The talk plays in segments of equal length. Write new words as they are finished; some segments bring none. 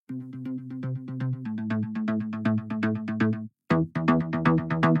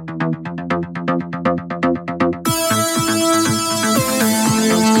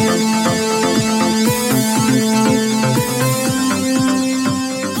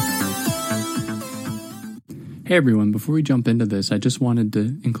Hey everyone, before we jump into this, I just wanted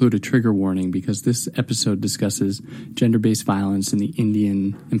to include a trigger warning because this episode discusses gender-based violence in the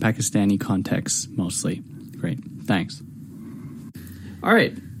Indian and Pakistani contexts mostly. Great, thanks. All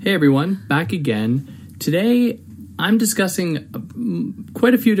right, hey everyone, back again. Today, I'm discussing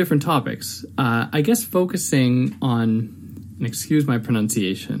quite a few different topics. I guess focusing on, and excuse my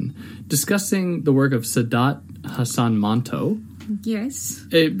pronunciation, discussing the work of Saadat Hasan Manto. Yes.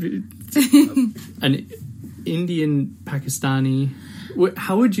 An Indian Pakistani.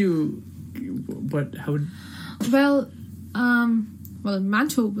 How would you? Well,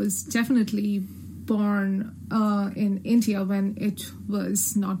 Manto was definitely born in India when it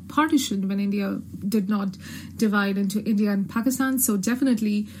was not partitioned, when India did not divide into India and Pakistan. So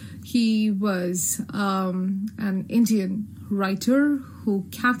definitely, he was an Indian writer who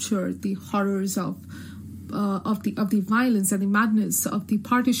captured the horrors of the violence and the madness of the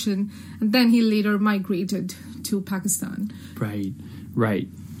partition, and then he later migrated to Pakistan. Right.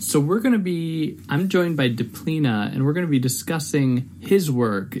 So I'm joined by Diplina, and we're going to be discussing his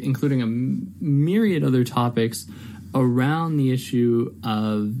work, including a myriad other topics around the issue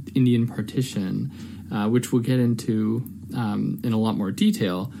of Indian partition, which we'll get into in a lot more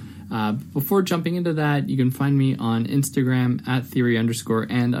detail. Before jumping into that, you can find me on Instagram at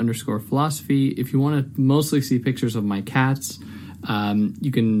theory_and_philosophy. If you want to mostly see pictures of my cats,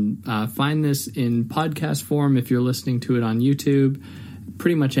 you can find this in podcast form if you're listening to it on YouTube,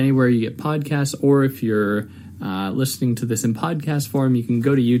 pretty much anywhere you get podcasts, or if you're listening to this in podcast form, you can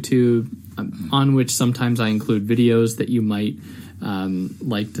go to YouTube, on which sometimes I include videos that you might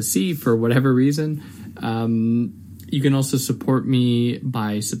like to see for whatever reason. You can also support me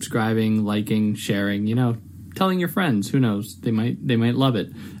by subscribing, liking, sharing, telling your friends. Who knows? They might love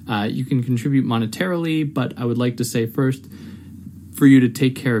it. You can contribute monetarily, but I would like to say first for you to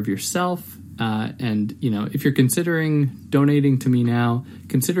take care of yourself. And, if you're considering donating to me now,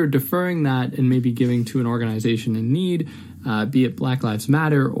 consider deferring that and maybe giving to an organization in need, be it Black Lives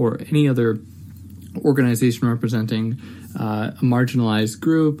Matter or any other organization representing a marginalized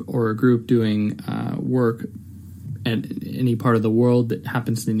group or a group doing work at any part of the world that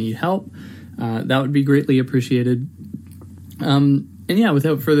happens to need help. That would be greatly appreciated.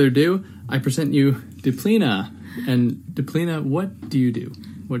 Without further ado, I present you Diplina. And Diplina, what do you do?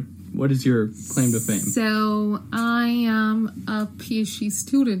 What is your claim to fame? So I am a PhD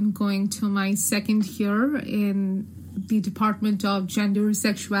student going to my second year in the Department of Gender,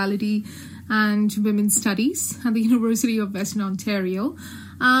 Sexuality and Women's Studies at the University of Western Ontario.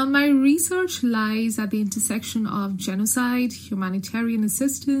 My research lies at the intersection of genocide, humanitarian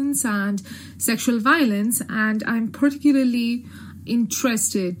assistance, and sexual violence, and I'm particularly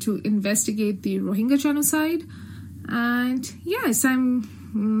interested to investigate the Rohingya genocide. And yes, I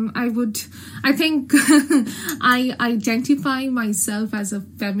think I identify myself as a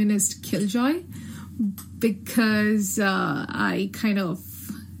feminist killjoy because I kind of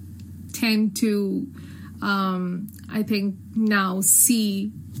tend to I think now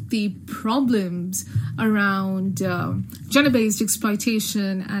see the problems around gender-based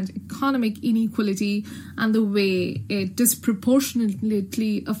exploitation and economic inequality and the way it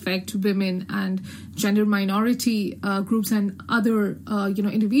disproportionately affect women and gender minority groups and other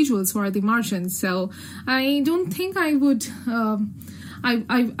individuals who are the margins. So I don't think I would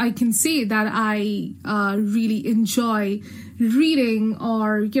I can say that I really enjoy reading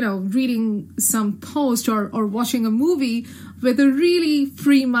reading some post or watching a movie with a really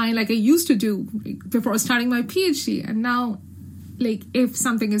free mind like I used to do before starting my PhD. And now, if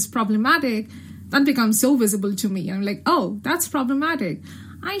something is problematic, that becomes so visible to me. I'm like, oh, that's problematic.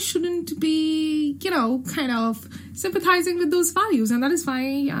 I shouldn't be, kind of sympathizing with those values. And that is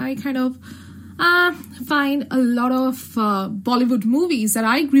why I kind of find a lot of Bollywood movies that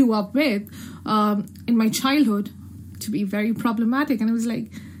I grew up with in my childhood to be very problematic. And I was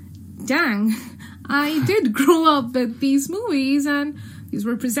like, dang, I did grow up with these movies and these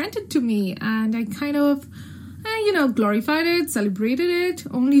were presented to me, and I kind of glorified it, celebrated it,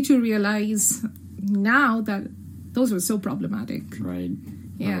 only to realize now that those were so problematic. Right.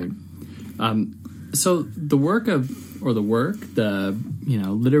 Yeah. Right. So the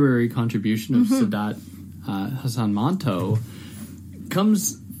literary contribution of Saadat Hasan Manto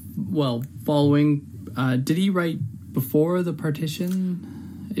comes following. Did he write before the partition?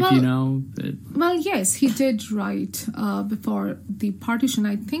 Well, yes, he did write before the partition.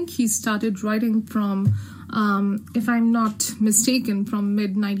 I think he started writing from, if I'm not mistaken, from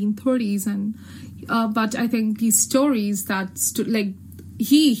mid-1930s. And but I think these stories that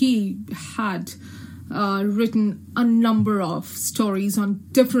he had written a number of stories on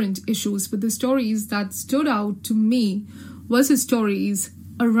different issues, but the stories that stood out to me was the stories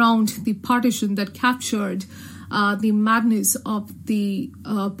around the partition that captured the madness of the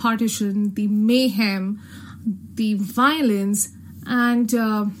partition, the mayhem, the violence, and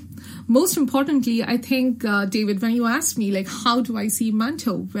most importantly, I think, David, when you asked me, like, how do I see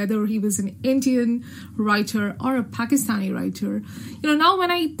Manto, whether he was an Indian writer or a Pakistani writer, now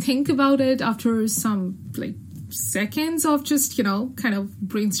when I think about it after some, seconds of just, kind of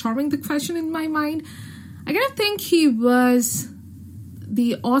brainstorming the question in my mind, I kind of think he was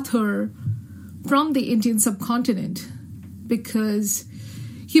the author from the Indian subcontinent because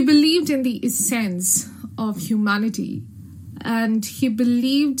he believed in the essence of humanity, and he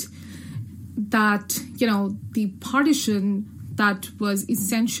believed that, the partition that was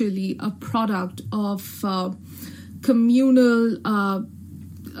essentially a product of communal,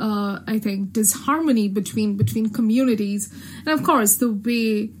 I think, disharmony between communities. And of course, the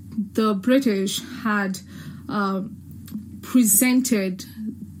way the British had presented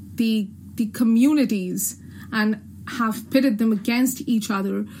the communities and have pitted them against each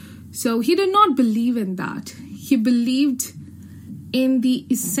other. So he did not believe in that. He believed in the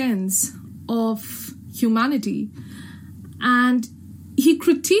essence of humanity. And he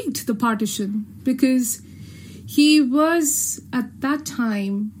critiqued the partition because he was at that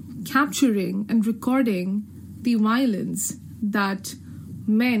time capturing and recording the violence that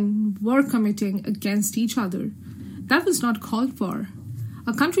men were committing against each other. That was not called for.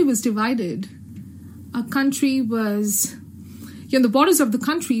 A country was divided. A country was, the borders of the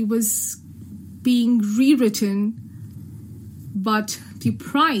country was being rewritten, but the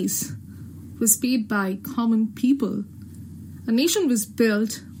price was paid by common people. A nation was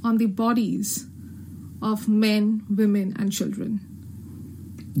built on the bodies of men, women, and children.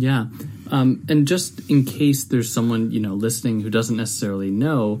 Yeah. And just in case there's someone, listening who doesn't necessarily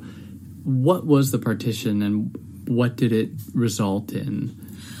know, what was the partition and what did it result in?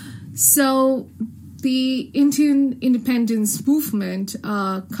 So the Indian independence movement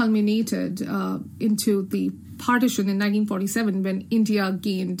culminated into the partition in 1947 when India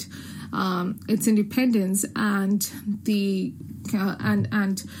gained its independence, and the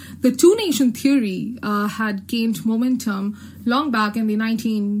two-nation theory had gained momentum long back in the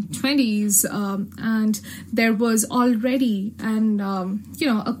 1920s, and there was already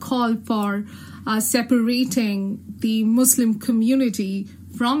a call for separating the Muslim community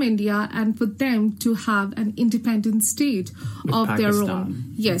from India and for them to have an independent state of their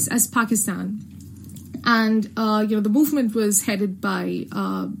own. Yes, as Pakistan. And, the movement was headed by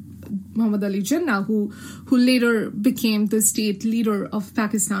Muhammad Ali Jinnah, who later became the state leader of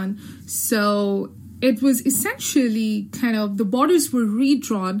Pakistan. So it was essentially the borders were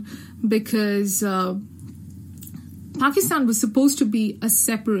redrawn because Pakistan was supposed to be a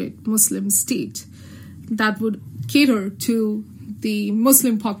separate Muslim state that would cater to the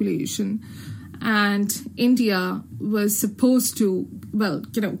Muslim population, and India was supposed to,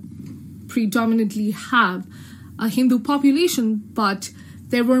 predominantly have a Hindu population, but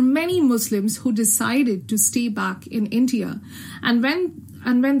there were many Muslims who decided to stay back in India. And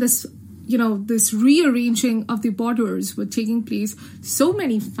when this this rearranging of the borders were taking place, so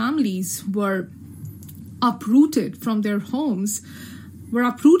many families were uprooted from their homes, were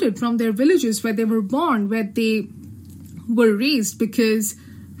uprooted from their villages where they were born, where they were raised, because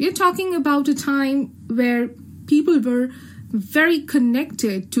we are talking about a time where people were very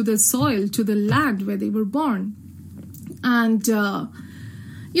connected to the soil, to the land where they were born. And,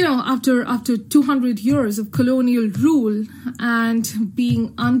 after 200 years of colonial rule and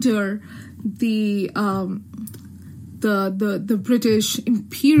being under the British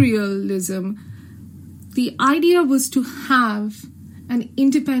imperialism, the idea was to have an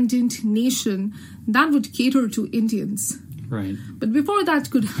independent nation that would cater to Indians. Right. But before that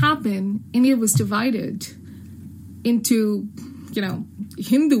could happen, India was divided into,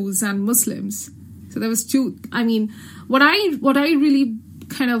 Hindus and Muslims. So there was two. I mean, what I really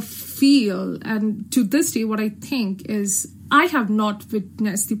kind of feel, and to this day, what I think is, I have not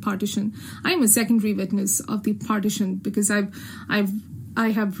witnessed the partition. I am a secondary witness of the partition because I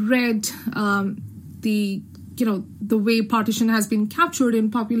have read the way partition has been captured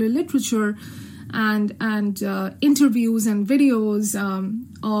in popular literature, and interviews and videos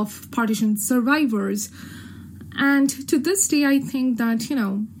of partition survivors. And to this day, I think that,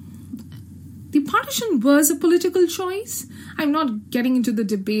 the partition was a political choice. I'm not getting into the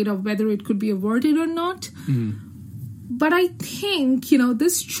debate of whether it could be avoided or not. Mm. But I think,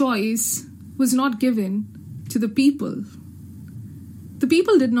 this choice was not given to the people. The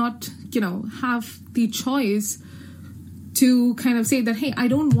people did not have the choice to kind of say that, hey, I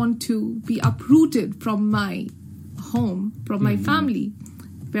don't want to be uprooted from my home, from my family,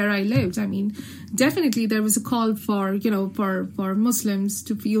 where I lived. I mean, definitely there was a call for, for Muslims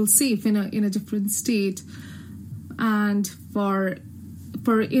to feel safe in a different state, and for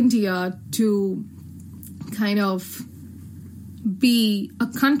India to kind of be a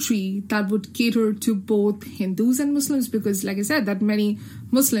country that would cater to both Hindus and Muslims, because, like I said, that many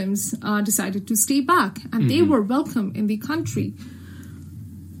Muslims decided to stay back, and they were welcome in the country.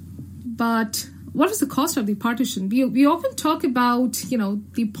 But what was the cost of the partition? We often talk about,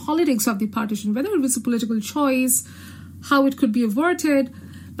 the politics of the partition, whether it was a political choice, how it could be averted,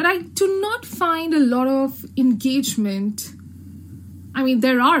 but I do not find a lot of engagement. I mean,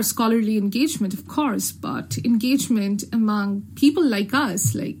 there are scholarly engagement, of course, but engagement among people like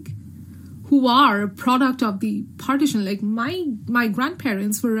us, who are a product of the partition. Like my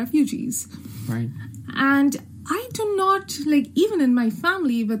grandparents were refugees. Right. And I do not, even in my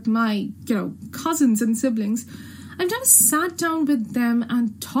family with my, cousins and siblings, I've never sat down with them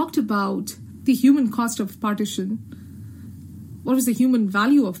and talked about the human cost of partition. What was the human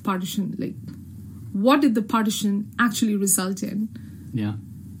value of partition? What did the partition actually result in? Yeah.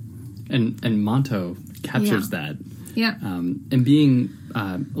 And Monto captures that. Yeah. And being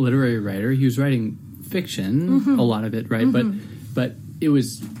a literary writer, he was writing fiction, a lot of it, right? But it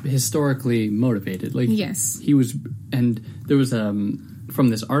was historically motivated. Yes. He was, and there was from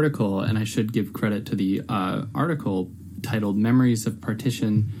this article, and I should give credit to the article titled "Memories of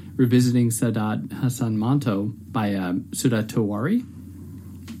Partition: Revisiting Saadat Hasan Monto" by Sudha Tiwari,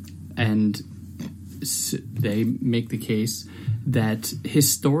 and they make the case that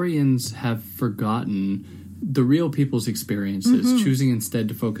historians have forgotten the real people's experiences, choosing instead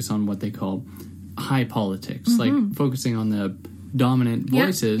to focus on what they call high politics, like focusing on the dominant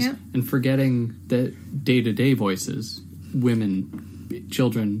voices and forgetting the day-to-day voices, women,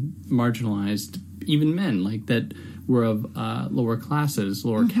 children, marginalized, even men, that were of lower classes,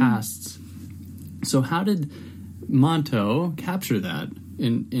 lower castes. So how did Monto capture that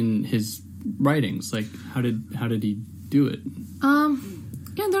in his writings? How did he do it?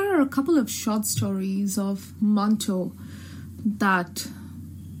 There are a couple of short stories of Monto that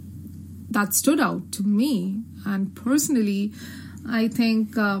stood out to me, and personally, I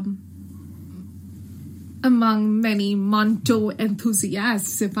think among many Monto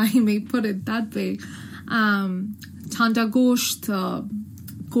enthusiasts, if I may put it that way, Thanda Gosht,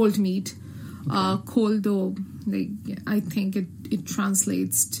 cold meat, koldo, I think it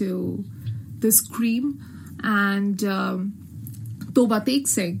translates to the scream, and Toba Tek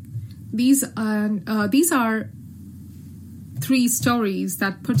Singh. These are three stories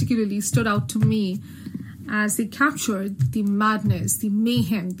that particularly stood out to me as they captured the madness, the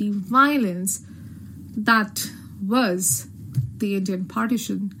mayhem, the violence that was the Indian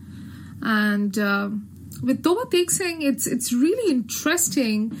partition. And with Toba Tek Singh, it's really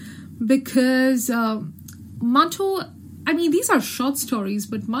interesting because Monto, these are short stories,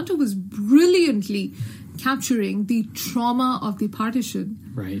 but Monto was brilliantly capturing the trauma of the partition.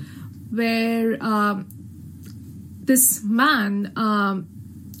 Right. Where this man,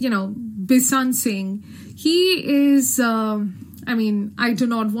 Bisan Singh, he is, I do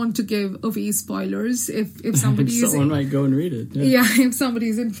not want to give away spoilers if somebody someone might go and read it. Yeah, if somebody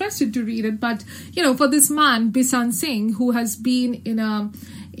is interested to read it. But, for this man, Bisan Singh, who has been in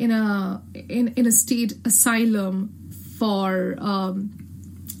a state asylum for,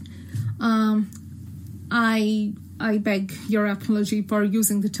 I beg your apology for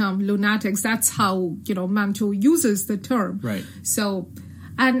using the term lunatics. That's how, Monto uses the term. Right. So,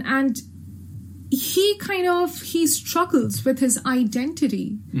 and he struggles with his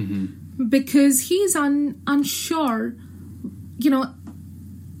identity because he's unsure,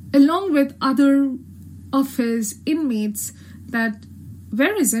 along with other of his inmates, that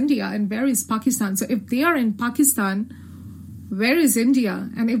where is India and where is Pakistan? So if they are in Pakistan, where is India?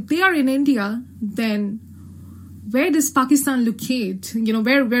 And if they are in India, then where does Pakistan locate?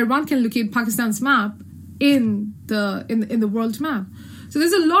 Where one can locate Pakistan's map in the world map. So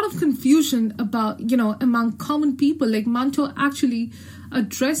there's a lot of confusion about, among common people. Monto actually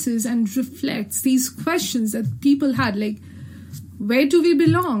addresses and reflects these questions that people had, where do we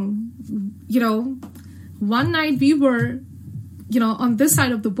belong? One night we were, on this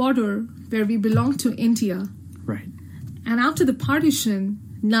side of the border where we belong to India. Right. And after the partition,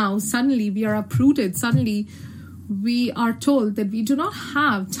 now suddenly we are uprooted. Suddenly we are told that we do not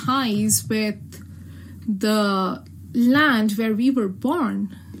have ties with the land where we were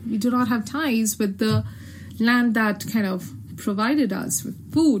born. We do not have ties with the land that kind of provided us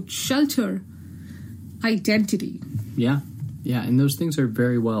with food, shelter, identity. Yeah. And those things are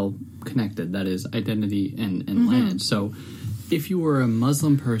very well connected. That is identity and land. So if you were a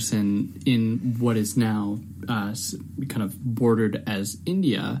Muslim person in what is now kind of bordered as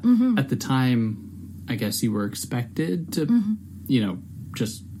India, at the time, I guess you were expected to,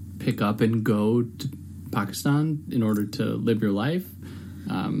 just pick up and go to Pakistan in order to live your life.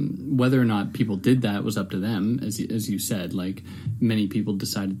 Whether or not people did that was up to them, as you said. Like, many people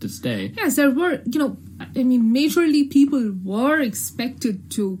decided to stay. Yes, there were, majorly people were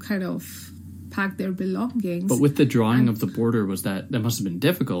expected to kind of pack their belongings. But with the drawing of the border, that must have been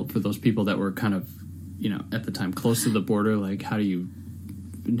difficult for those people that were kind of, at the time close to the border. Like, how do you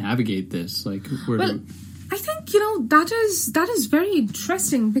navigate this? Like, I think, that is very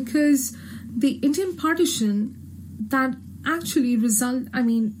interesting, because the Indian partition that actually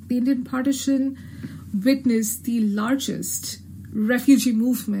the Indian partition witnessed the largest refugee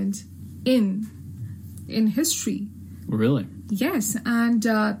movement in history. Really? Yes, and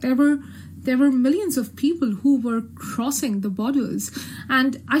there were millions of people who were crossing the borders.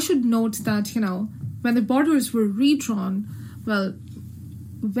 And I should note that, when the borders were redrawn, well,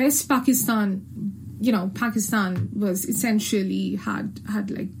 West Pakistan, Pakistan was essentially had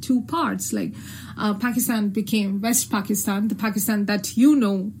like two parts. Like, Pakistan became West Pakistan, the Pakistan that you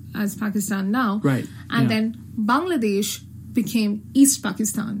know as Pakistan now. Right. And then Bangladesh became East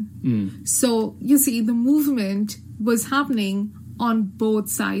Pakistan. So, you see, the movement was happening on both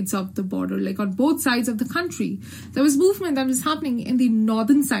sides of the border, like on both sides of the country. There was movement that was happening in the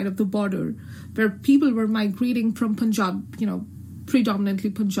northern side of the border, where people were migrating from Punjab,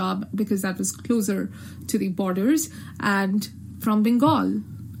 predominantly Punjab, because that was closer to the borders, and from Bengal.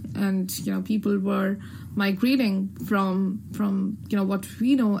 And, people were migrating from what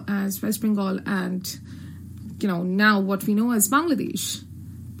we know as West Bengal and, now what we know as Bangladesh.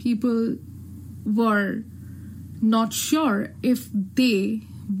 People were not sure if they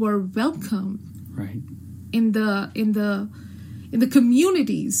were welcome in the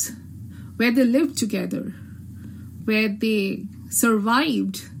communities where they lived together, where they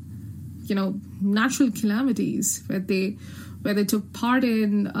survived, natural calamities, where they took part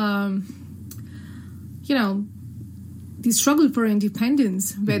in, the struggle for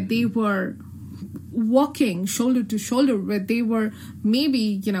independence, where they were walking shoulder to shoulder, where they were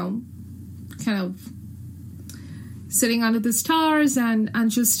maybe, kind of sitting under the stars and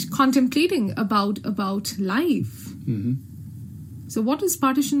just contemplating about life. So what does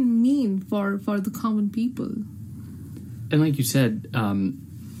partition mean for the common people? And like you said,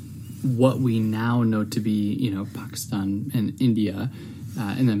 what we now know to be, Pakistan and India,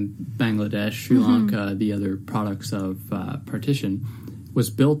 and then Bangladesh, Sri Lanka, the other products of partition, was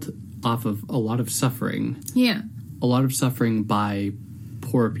built off of a lot of suffering. Yeah. A lot of suffering by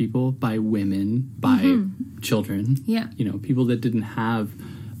poor people, by women, by children. Yeah. People that didn't have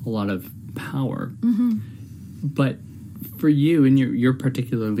a lot of power. But for you, and you're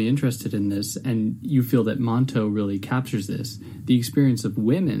particularly interested in this, and you feel that Manto really captures this, the experience of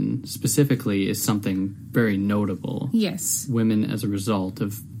women specifically is something very notable. Yes. Women as a result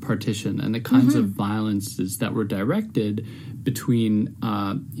of partition and the kinds of violences that were directed between,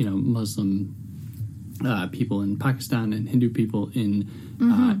 Muslim people in Pakistan and Hindu people in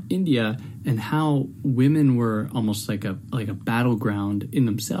India, and how women were almost like a battleground in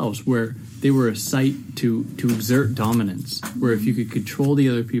themselves, where they were a site to exert dominance, where if you could control the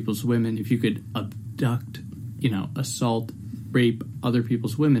other people's women, if you could abduct, assault, rape other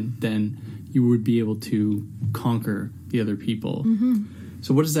people's women, then you would be able to conquer the other people.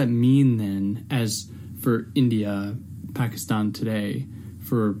 So what does that mean then, as for India, Pakistan today,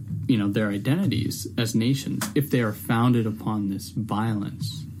 for their identities as nations, if they are founded upon this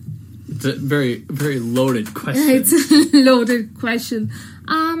violence? It's a very, very loaded question. It's a loaded question.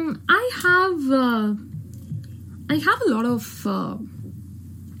 I have a lot of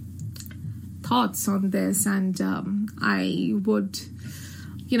thoughts on this, and I would,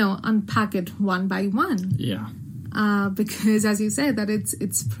 unpack it one by one. Yeah. Because, as you said, that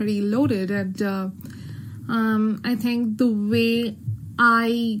it's pretty loaded, and I think the way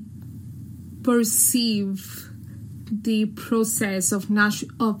I perceive the process of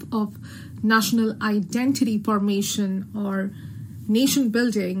national identity formation or nation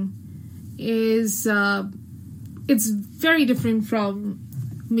building is it's very different from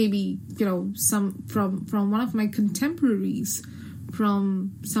maybe from one of my contemporaries,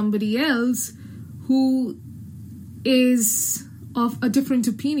 from somebody else who is of a different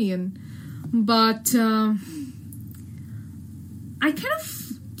opinion. But I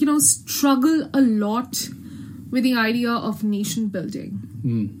kind of struggle a lot with the idea of nation building,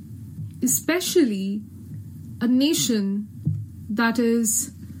 especially a nation that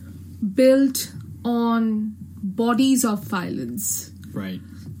is built on bodies of violence. Right.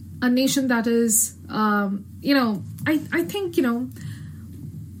 A nation that is, I think,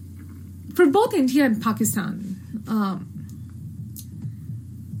 for both India and Pakistan,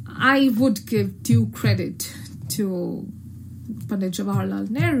 I would give due credit to Pandit Jawaharlal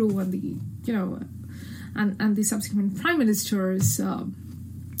Nehru and the, and the subsequent prime ministers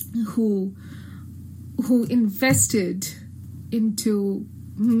who invested into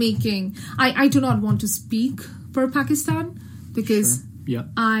making. I do not want to speak for Pakistan because Sure. Yeah.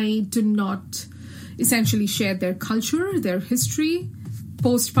 I do not essentially share their culture, their history,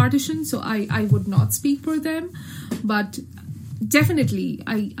 post-partition, so I would not speak for them. But definitely,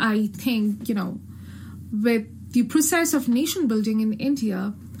 I think, with the process of nation building in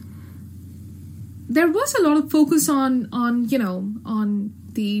India, there was a lot of focus on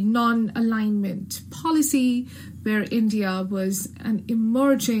the non-alignment policy, where India was an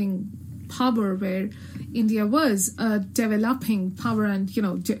emerging power, where India was a developing power, and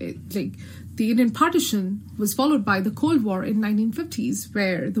the Indian partition was followed by the Cold War in 1950s,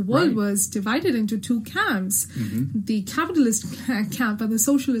 where the world was divided into two camps, the capitalist camp and the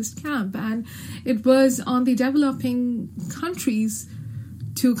socialist camp, and it was on the developing countries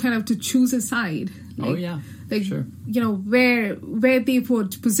to choose a side. Sure. Where they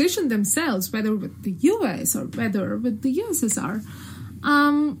would position themselves, whether with the US or whether with the USSR.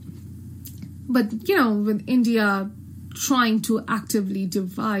 But with India trying to actively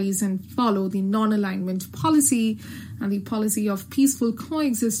devise and follow the non-alignment policy and the policy of peaceful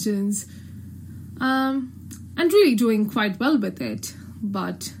coexistence, and really doing quite well with it.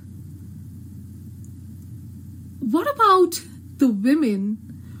 But what about the women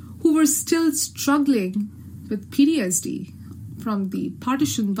who were still struggling with PTSD from the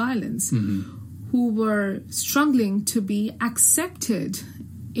partition violence, who were struggling to be accepted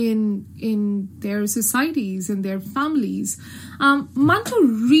in their societies, in their families? Manto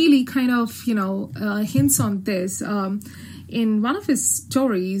really hints on this. In one of his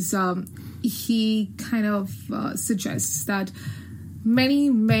stories, he suggests that many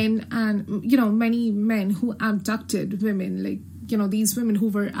men who abducted women, these women who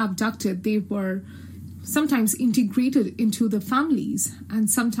were abducted, they were sometimes integrated into the families, and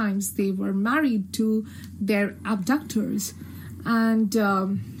sometimes they were married to their abductors. And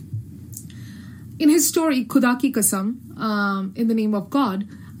in his story Khuda Ki Kasam, in the name of God,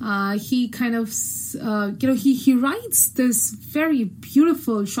 he he writes this very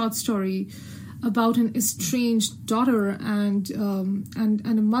beautiful short story about an estranged daughter and a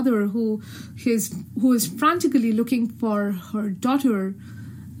mother who is frantically looking for her daughter,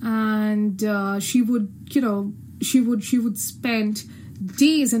 and she would spend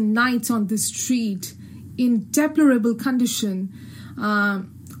days and nights on the street in deplorable condition,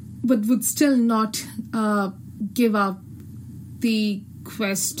 but would still not give up the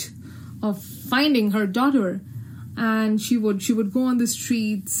quest of finding her daughter. And she would go on the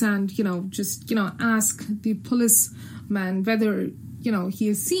streets and ask the policeman whether he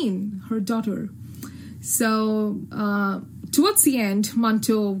has seen her daughter. So towards the end,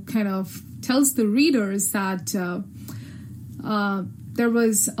 Manto tells the readers that there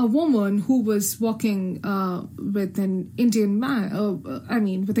was a woman who was walking with an Indian man,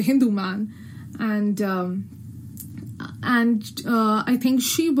 with a Hindu man, and I think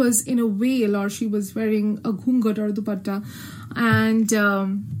she was in a veil, or she was wearing a ghungat or dupatta, and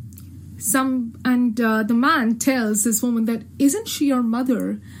the man tells this woman that, isn't she your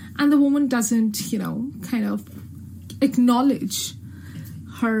mother? And the woman doesn't acknowledge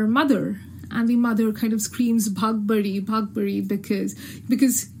her mother, and the mother screams Bhagbari, Bhagbari,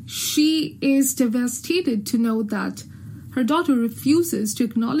 because she is devastated to know that her daughter refuses to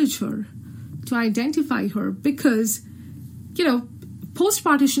acknowledge her, to identify her, because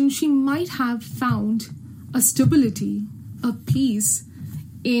post-partition, she might have found a stability, a peace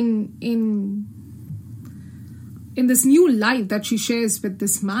in this new life that she shares with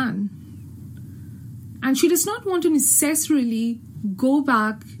this man. And she does not want to necessarily go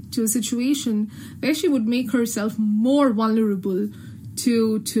back to a situation where she would make herself more vulnerable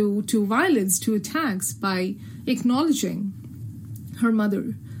to violence, to attacks, by acknowledging her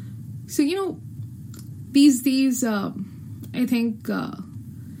mother. So, these I think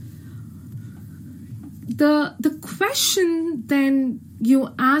the question then you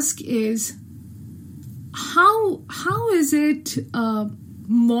ask is, how is it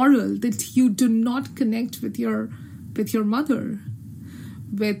moral that you do not connect with your mother,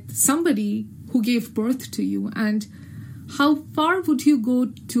 with somebody who gave birth to you, and how far would you go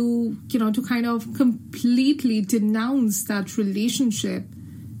to, to kind of completely denounce that relationship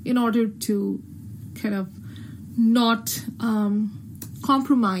in order to kind of not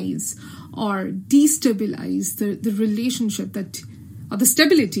compromise or destabilize the relationship or the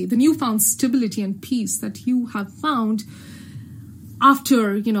stability, the newfound stability and peace that you have found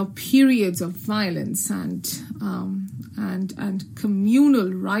after, periods of violence and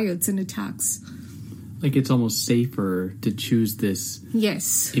communal riots and attacks. Like, it's almost safer to choose this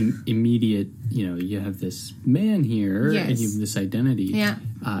immediate, you have this man here and you have this identity,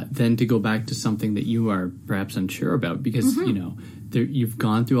 than to go back to something that you are perhaps unsure about because, you've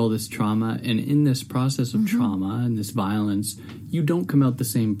gone through all this trauma, and in this process of trauma and this violence, you don't come out the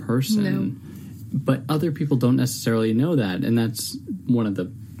same person. No. But other people don't necessarily know that, and that's one of the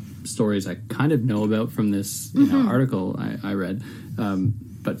stories I kind of know about from this article I read.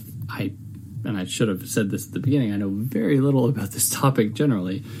 But I should have said this at the beginning, I know very little about this topic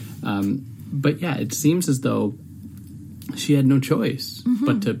generally. But yeah, it seems as though she had no choice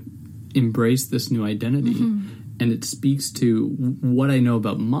but to embrace this new identity. And it speaks to what I know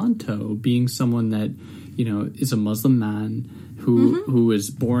about Monto being someone that, is a Muslim man who was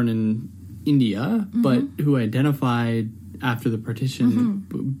born in India, but who identified after the partition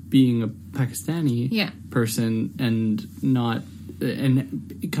being a Pakistani person and not,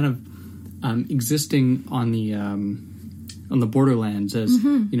 and kind of existing on the borderlands, as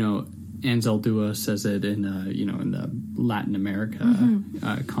Ansel Dua says it in in the Latin America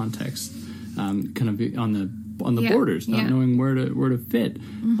context, kind of on the borders, not knowing where to fit,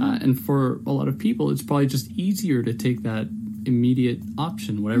 and for a lot of people, it's probably just easier to take that immediate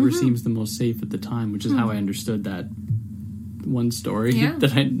option, whatever seems the most safe at the time, which is how I understood that one story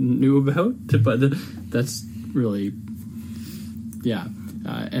that I knew about, but that's really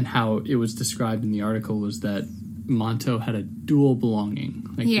and how it was described in the article was that Monto had a dual belonging.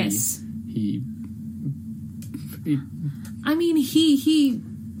 Like he I mean, he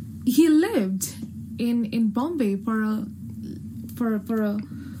lived in Bombay for a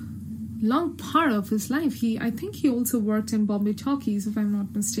long part of his life. I think he also worked in Bombay Talkies, if I'm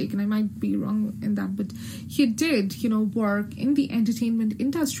not mistaken. I might be wrong in that, but he did, work in the entertainment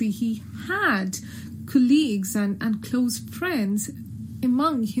industry. He had colleagues and close friends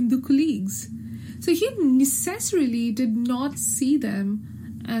among Hindu colleagues. So he necessarily did not see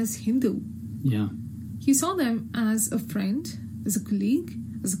them as Hindu. Yeah. He saw them as a friend, as a colleague,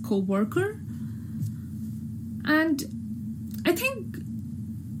 as a co-worker. And I think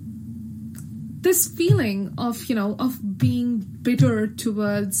this feeling of, of being bitter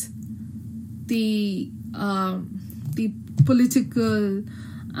towards the political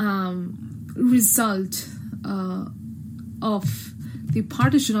result of the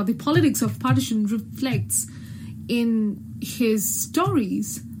partition, or the politics of partition, reflects in his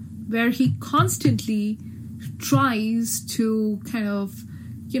stories, where he constantly tries to kind of,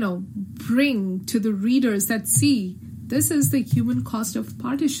 bring to the readers that, see, this is the human cost of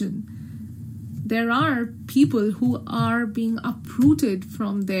partition. There are people who are being uprooted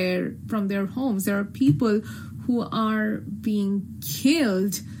from their homes. There are people who are being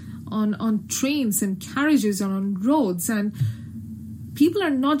killed on trains and carriages and on roads, and people are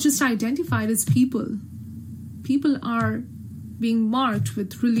not just identified as people. People are being marked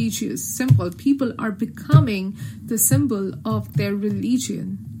with religious symbol. People are becoming the symbol of their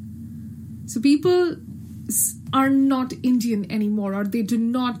religion. So people are not Indian anymore, or they do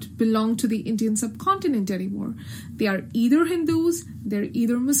not belong to the Indian subcontinent anymore. They are either Hindus, they're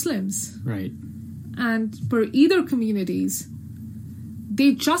either Muslims. Right. And for either communities,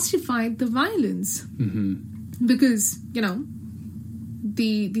 they justified the violence. Because,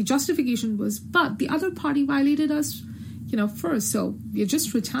 the justification was, but the other party violated us, first, so we're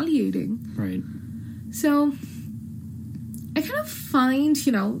just retaliating. Right. So I kind of find,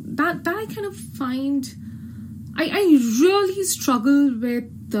 that I kind of find, I really struggle with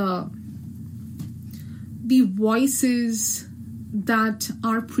the voices that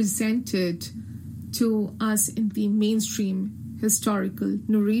are presented to us in the mainstream historical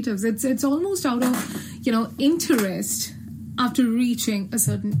narratives. It's almost out of, interest after reaching a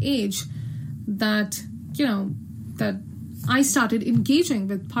certain age that, that I started engaging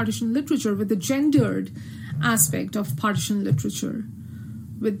with partition literature, with the gendered aspect of partition literature,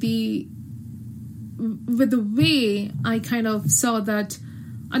 with the way I kind of saw that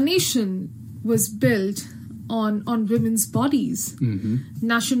a nation was built on women's bodies.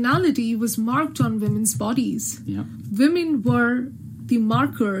 Nationality was marked on women's bodies. Yeah. Women were the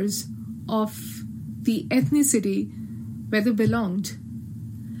markers of the ethnicity where they belonged.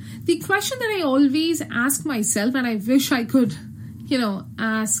 the question that I always ask myself, and I wish I could,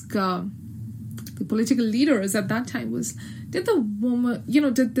 ask the political leaders at that time, was, did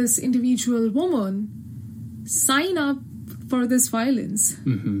this individual woman sign up for this violence?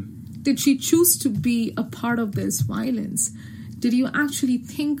 Mm-hmm. Did she choose to be a part of this violence? Did you actually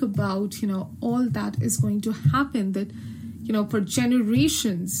think about, all that is going to happen, that, for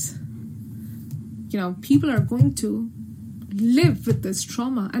generations, people are going to live with this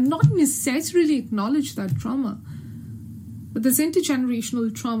trauma and not necessarily acknowledge that trauma, but this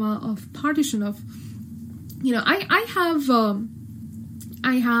intergenerational trauma of partition, of, I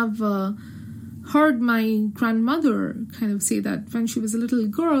have heard my grandmother kind of say that when she was a little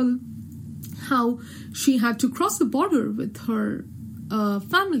girl, how she had to cross the border with her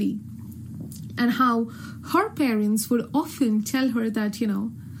family, and how her parents would often tell her that,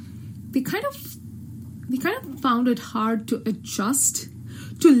 they kind of found it hard to adjust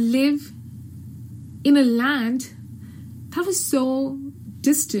to live in a land that was so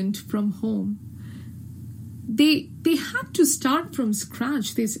distant from home. They had to start from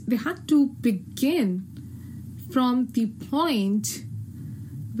scratch. They had to begin from the point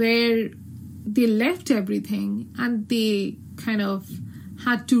where they left everything, and they kind of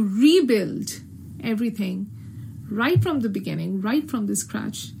had to rebuild everything right from the beginning, right from the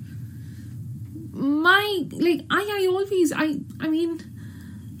scratch. I mean,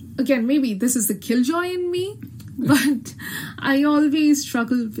 again, maybe this is the killjoy in me, but I always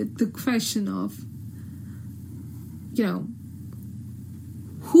struggle with the question of,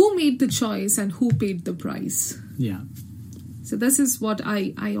 who made the choice and who paid the price? Yeah. So this is what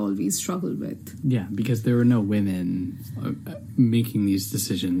I always struggle with. Yeah, because there were no women making these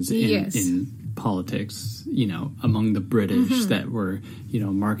decisions in politics, among the British that were,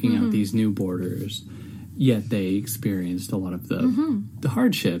 marking out these new borders. Yet they experienced a lot of the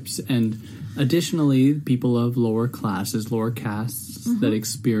hardships. And additionally, people of lower classes, lower castes that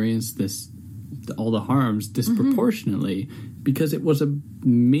experienced all the harms disproportionately, because it was a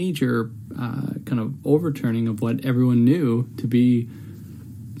major kind of overturning of what everyone knew to be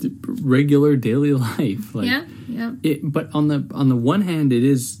regular daily life. But on the one hand,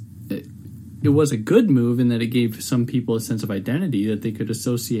 it was a good move in that it gave some people a sense of identity, that they could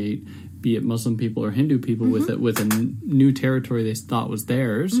associate, be it Muslim people or Hindu people, with a new territory they thought was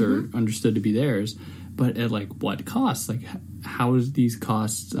theirs or understood to be theirs. But at what cost? How is these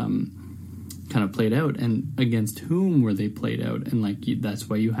costs kind of played out, and against whom were they played out? And that's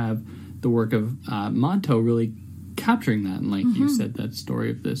why you have the work of Manto really capturing that. And you said, that story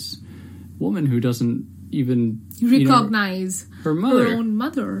of this woman who doesn't even recognize her own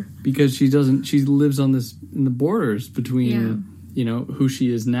mother, because she lives in the borders between who she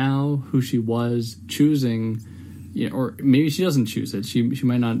is now, who she was, choosing, or maybe she doesn't choose it. She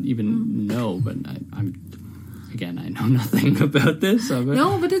might not even know. But I know nothing about this.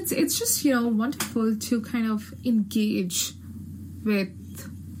 No, but it's just wonderful to kind of engage with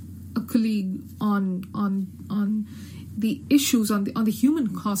a colleague on the issues, on the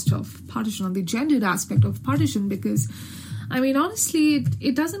human cost of partition, on the gendered aspect of partition, because honestly,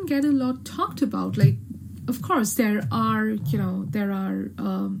 it doesn't get a lot talked about. Of course, there are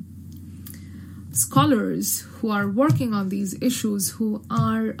scholars who are working on these issues, who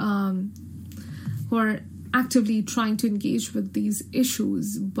are actively trying to engage with these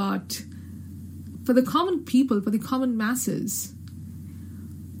issues, but for the common people, for the common masses,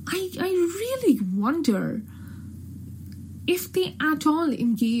 I really wonder if they at all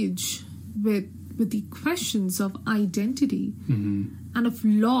engage with the questions of identity and of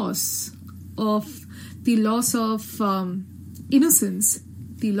loss of innocence,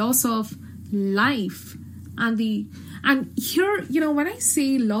 the loss of life, and here, when I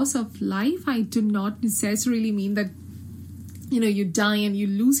say loss of life, I do not necessarily mean that, you die and you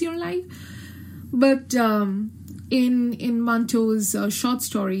lose your life. But in Manto's short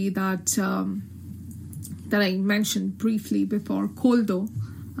story that I mentioned briefly before, Koldo,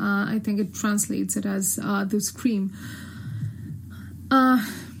 I think it translates it as The Scream,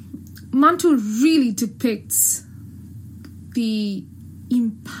 Manto really depicts the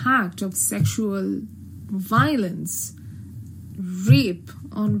impact of sexual violence, rape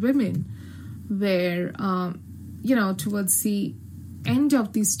on women, where towards the end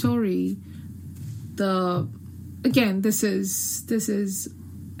of the story, this is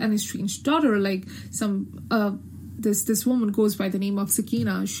an estranged daughter, this woman goes by the name of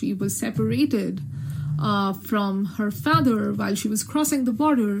Sakina. She was separated from her father while she was crossing the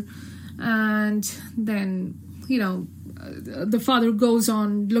border, and then the father goes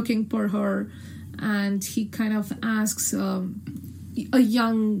on looking for her, and he kind of asks a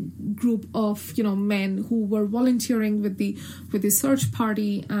young group of men who were volunteering with the search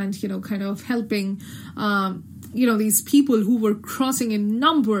party and kind of helping these people who were crossing in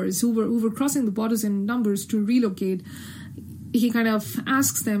numbers, who were crossing the borders in numbers to relocate. He kind of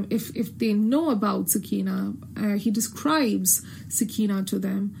asks them if they know about Sakina. He describes Sakina to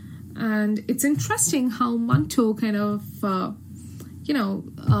them, and it's interesting how Manto kind of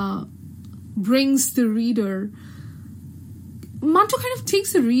brings the reader. Manto kind of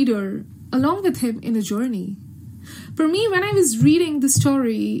takes the reader along with him in a journey. For me, when I was reading the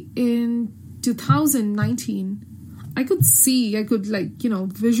story in 2019, I could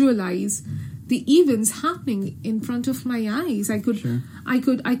visualize the events happening in front of my eyes. I could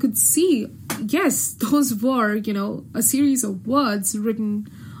see, yes, those were, a series of words written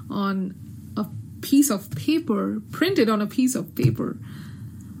on a piece of paper, printed on a piece of paper.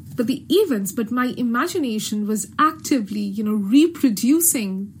 But my imagination was actively,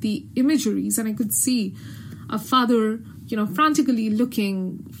 reproducing the imageries, and I could see a father, frantically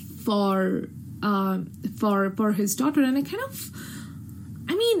looking for his daughter, and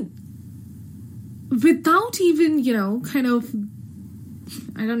without even,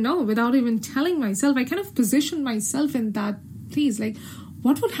 without even telling myself, I kind of positioned myself in that place. Like,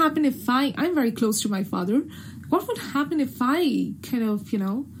 what would happen if I'm very close to my father. What would happen if I kind of,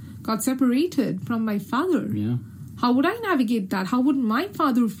 got separated from my father? Yeah. How would I navigate that? How would my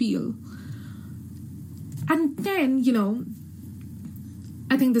father feel? And then,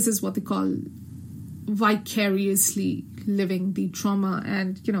 I think this is what they call vicariously living the trauma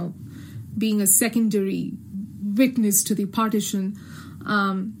and, being a secondary witness to the partition.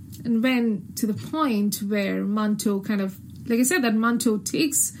 And when to the point where Manto kind of, like I said, that Manto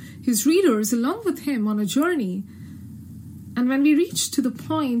takes his readers along with him on a journey. And when we reach to the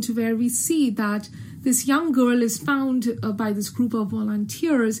point where we see that this young girl is found by this group of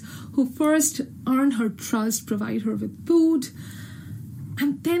volunteers who first earn her trust, provide her with food,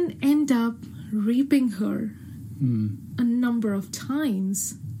 and then end up raping her a number of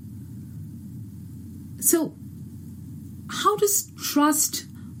times. So, how does trust,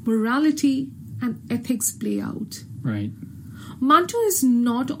 morality, and ethics play out? Right. Manto is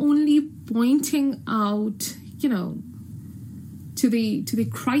not only pointing out, to the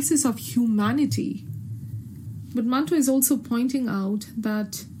crisis of humanity, but Manto is also pointing out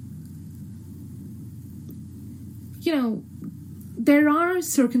that, there are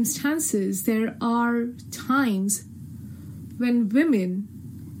circumstances, there are times when women's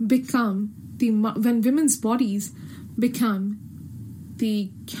bodies become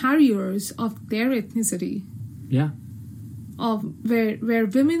the carriers of their ethnicity. Yeah. Where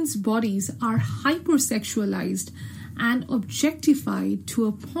women's bodies are hypersexualized and objectified to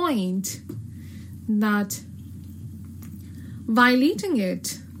a point that violating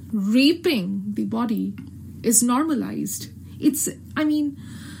it, raping the body, is normalized. I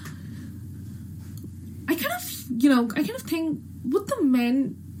kind of think, would the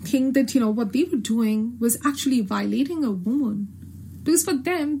men think that, what they were doing was actually violating a woman? Because for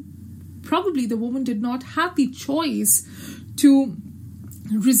them, probably the woman did not have the choice to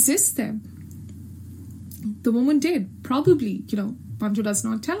resist them. The woman did. Probably, Manto does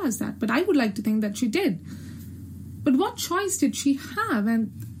not tell us that, but I would like to think that she did. But what choice did she have?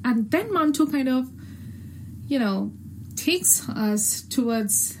 And then Manto kind of, takes us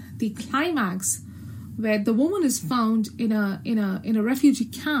towards the climax where the woman is found in a refugee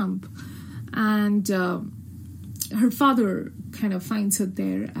camp, and her father kind of finds her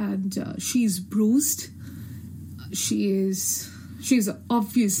there, and she's bruised. She's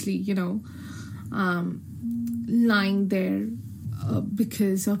obviously, lying there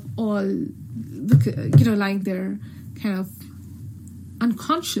because of all, lying there kind of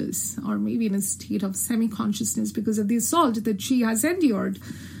unconscious, or maybe in a state of semi-consciousness because of the assault that she has endured.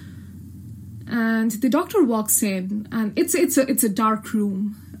 And the doctor walks in, and it's a dark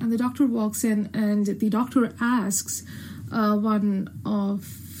room, and the doctor walks in, and the doctor asks one of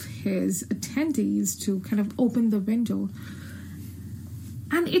his attendees to kind of open the window.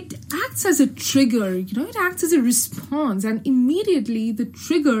 And it acts as a trigger, it acts as a response, and immediately the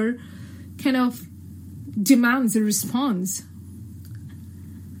trigger kind of demands a response.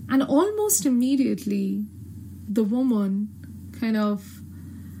 And almost immediately, the woman kind of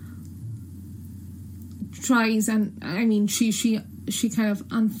tries, and she kind of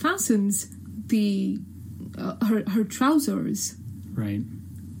unfastens her trousers. Right.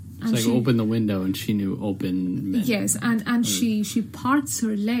 It's like open the window, and she knew open meant. Yes, and she parts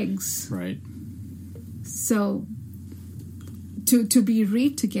her legs. Right. So to be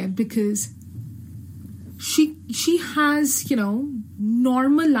raped again, because she has,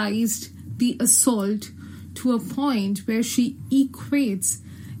 normalized the assault to a point where she equates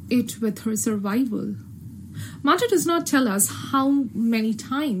it with her survival. Manto does not tell us how many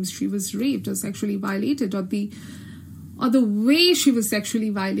times she was raped or sexually violated, or the way she was sexually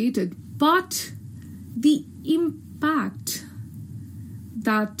violated, but the impact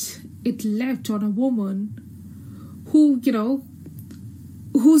that it left on a woman who,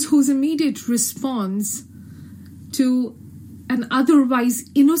 whose immediate response to an otherwise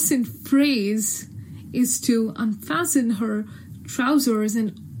innocent phrase is to unfasten her trousers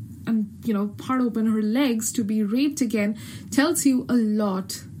and part open her legs to be raped again, tells you a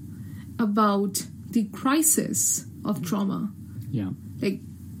lot about the crisis of trauma. Yeah. Like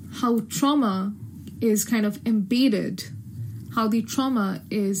how trauma is kind of embedded, how the trauma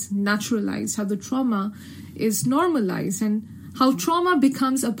is naturalized, how the trauma is normalized, and how trauma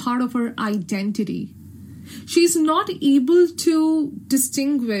becomes a part of her identity. She's not able to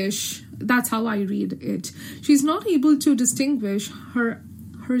distinguish, that's how I read it. She's not able to distinguish her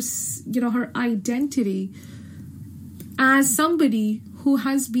identity as somebody who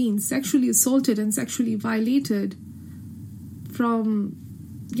has been sexually assaulted and sexually violated from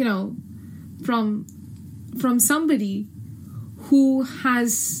somebody who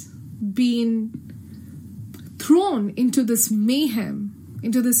has been thrown into this mayhem,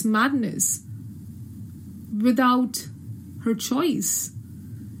 into this madness without her choice.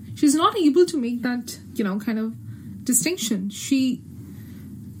 She's not able to make that, kind of distinction.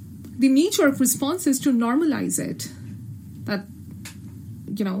 The knee-jerk response is to normalize it. That,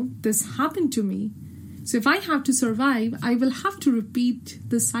 this happened to me. So if I have to survive, I will have to repeat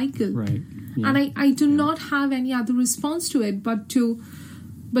the cycle. Right. Yeah. And I do not have any other response to it but to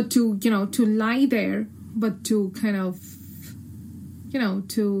lie there, but to kind of,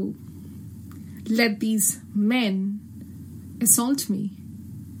 to let these men assault me.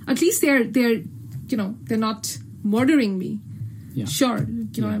 At least they're not murdering me. Yeah. Sure,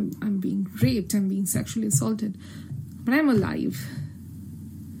 I'm being raped, I'm being sexually assaulted, but I'm alive.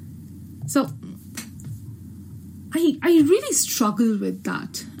 So I really struggle with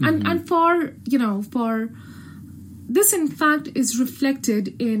that. Mm-hmm. And for this, in fact, is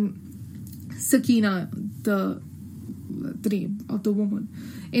reflected in Sakina, the name of the woman,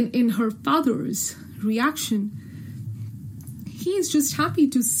 in her father's reaction. He is just happy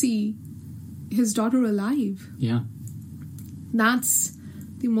to see his daughter alive. Yeah. That's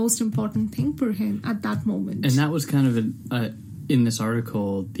the most important thing for him at that moment. And that was kind of in this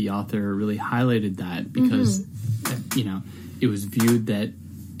article, the author really highlighted that because, it was viewed that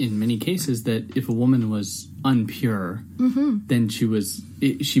in many cases that if a woman was unpure, then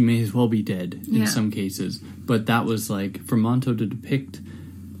she may as well be dead in some cases. But that was like, for Manto to depict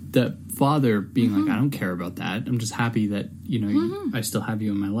the father being like, I don't care about that. I'm just happy that, I still have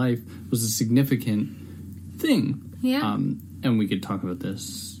you in my life, was a significant thing. Yeah. And we could talk about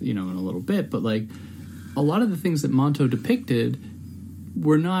this, in a little bit, but like a lot of the things that Manto depicted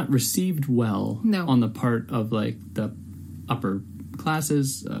were not received well on the part of like the upper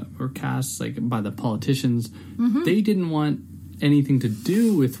classes or castes, like by the politicians. They didn't want anything to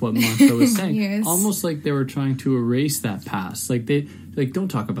do with what Manto was saying. Yes. Almost like they were trying to erase that past. Like they don't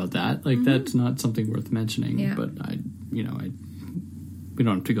talk about that. Like that's not something worth mentioning. Yeah. But we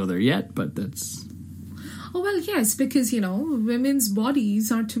don't have to go there yet, but that's... Oh, well, yes, because, women's bodies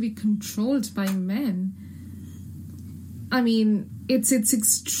are to be controlled by men. I mean, it's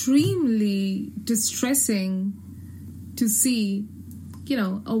extremely distressing to see,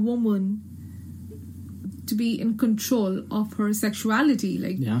 a woman to be in control of her sexuality.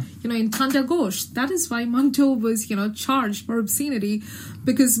 Like, in Thanda Ghosh, that is why Manto was, charged for obscenity,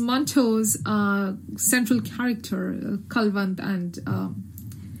 because Manto's central character, Kalwant and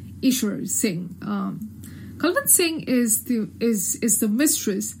Ishwar Singh, Kalwant Singh is the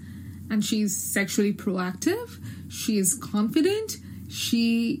mistress, and she's sexually proactive, she is confident,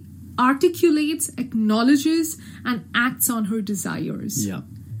 she articulates, acknowledges, and acts on her desires. Yeah.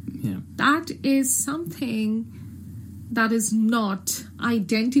 That is something that is not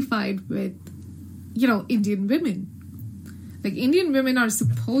identified with, Indian women. Like, Indian women are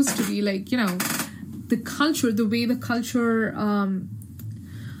supposed to be like, the culture, the way the culture...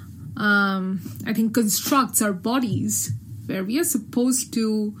 I think constructs our bodies, where we are supposed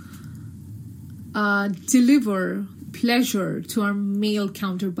to deliver pleasure to our male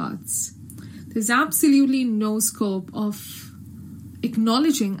counterparts. There's absolutely no scope of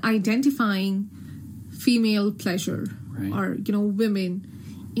acknowledging, identifying female pleasure, right, or women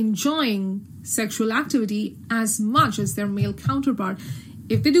enjoying sexual activity as much as their male counterpart.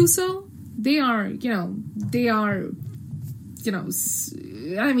 If they do so, they are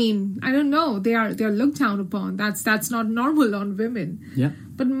I mean, I don't know. They're looked down upon. That's not normal on women. Yeah.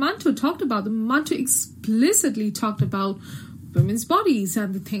 But Manto talked about them. Manto explicitly talked about women's bodies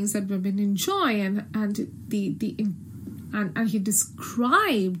and the things that women enjoy, and he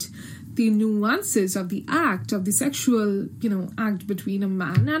described the nuances of the act, of the sexual, act between a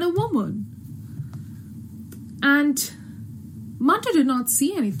man and a woman. And Manto did not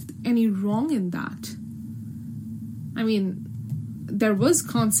see any wrong in that. I mean, there was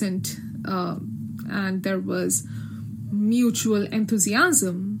consent and there was mutual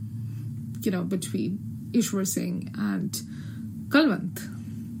enthusiasm, between Ishwar Singh and Kulwant.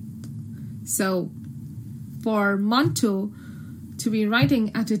 So for Manto to be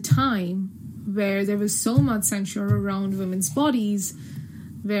writing at a time where there was so much censure around women's bodies,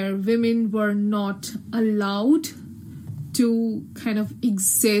 where women were not allowed to kind of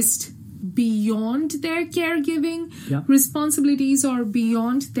exist beyond their caregiving responsibilities or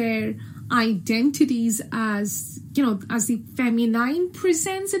beyond their identities as the feminine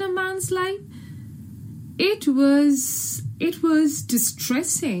presence in a man's life, it was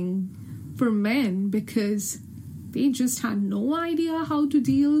distressing for men because they just had no idea how to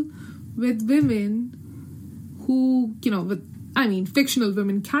deal with women who, fictional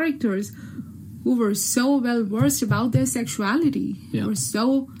women characters who were so well versed about their sexuality, were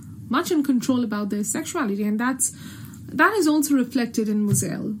so much in control about their sexuality, and that is also reflected in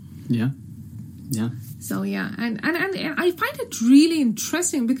Muzel. Yeah. So and I find it really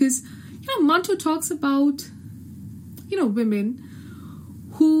interesting because Manto talks about women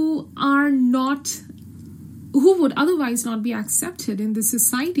who would otherwise not be accepted in the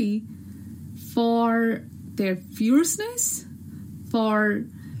society for their fierceness, for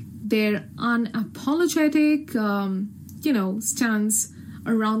their unapologetic, stance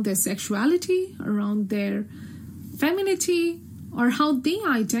around their sexuality, around their femininity, or how they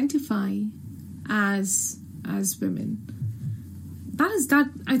identify as women.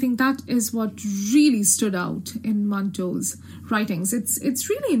 I think that is what really stood out in Manto's writings. It's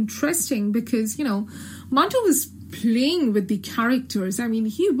really interesting because, Manto was playing with the characters. I mean,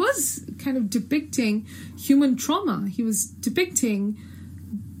 he was kind of depicting human trauma. He was depicting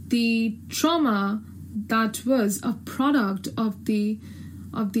the trauma that was a product of the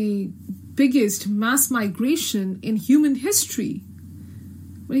biggest mass migration in human history.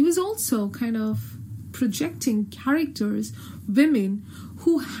 But he was also kind of projecting characters, women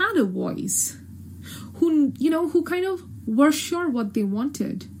who had a voice, who kind of were sure what they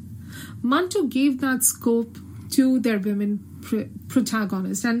wanted. Manto gave that scope to their women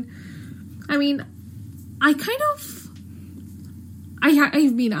protagonists. And I mean, I've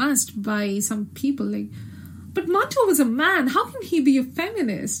been asked by some people, but Manto was a man, how can he be a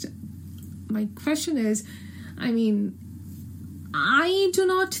feminist? My question is, I do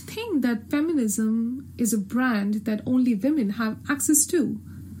not think that feminism is a brand that only women have access to.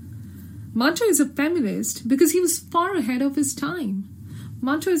 Manto is a feminist because he was far ahead of his time.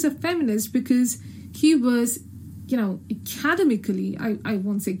 Manto is a feminist because he was, academically, I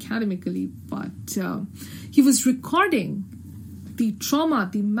won't say academically, but he was recording the trauma,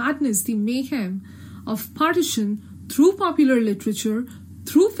 the madness, the mayhem of partition through popular literature,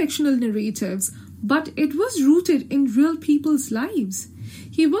 through fictional narratives, but it was rooted in real people's lives.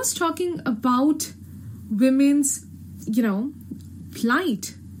 He was talking about women's,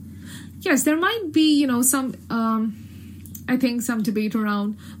 plight. Yes, there might be, some debate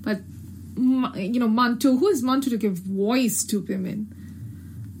around, but, Manto, who is Manto to give voice to women?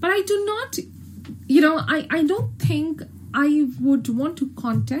 But I do not, I don't think I would want to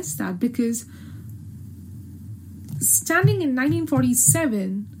contest that because standing in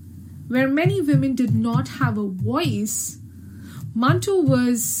 1947, where many women did not have a voice, Manto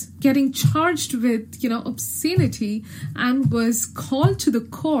was getting charged with, obscenity and was called to the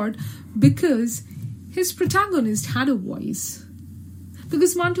court because his protagonist had a voice.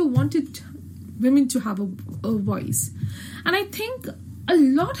 Because Manto wanted women to have a voice. And I think a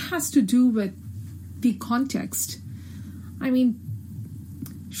lot has to do with the context.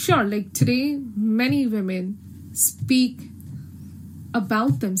 Sure, today, many women speak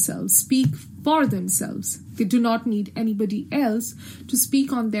about themselves, speak for themselves. They do not need anybody else to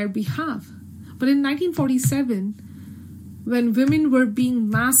speak on their behalf. But in 1947, when women were being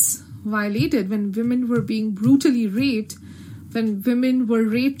mass violated, when women were being brutally raped, when women were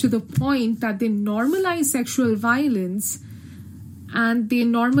raped to the point that they normalized sexual violence and they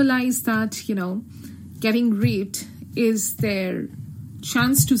normalized that, getting raped is their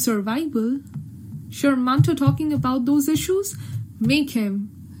chance to survival. Sure, Manto talking about those issues make him,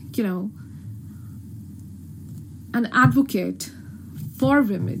 an advocate for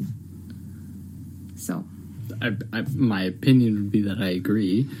women. So, my opinion would be that I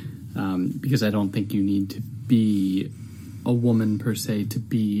agree, because I don't think you need to be a woman per se to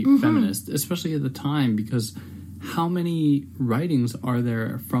be feminist, especially at the time, because how many writings are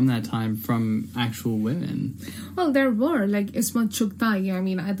there from that time from actual women? Well, there were, like Ismat Chughtai. I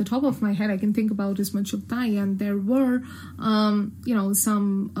mean, at the top of my head, I can think about Ismat Chughtai, and there were,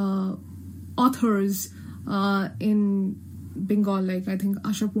 some authors in Bengal, like I think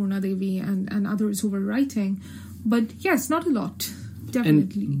Ashapurna Devi and others who were writing. But yes, not a lot,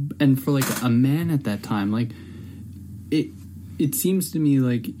 definitely. And for like a man at that time, like it seems to me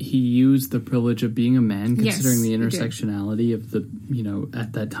like he used the privilege of being a man, considering the intersectionality of the,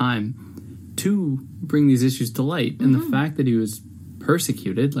 at that time, to bring these issues to light. And the fact that he was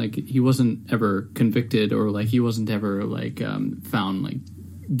persecuted, like he wasn't ever convicted, or like he wasn't ever like found like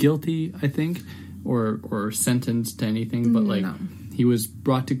guilty, I think, or sentenced to anything, but like he was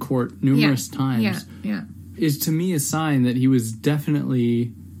brought to court numerous times. Is to me a sign that he was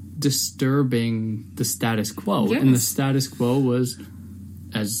definitely disturbing the status quo. Yes. And the status quo was,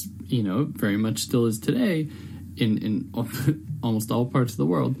 as very much still is today, in almost all parts of the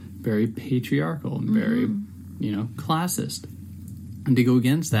world, very patriarchal and very classist. And to go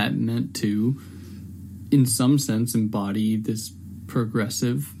against that meant to, in some sense, embody this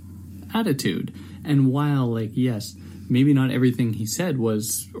progressive attitude. And while, like, yes, maybe not everything he said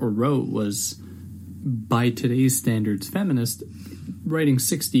was or wrote was by today's standards feminist, writing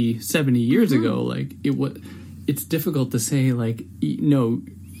 60, 70 years ago, like it's difficult to say, like, no,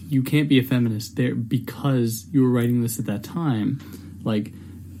 you can't be a feminist there because you were writing this at that time. Like,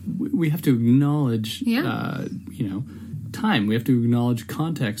 we have to acknowledge time. We have to acknowledge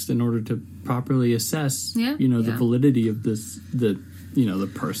context in order to properly assess the validity of this, the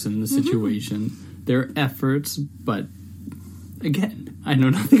person, the situation, their efforts. But again, I know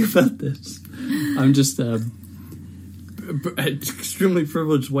nothing about this. I'm just an extremely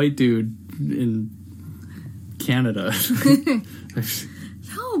privileged white dude in Canada.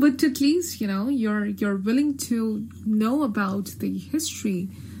 No, but at least you're willing to know about the history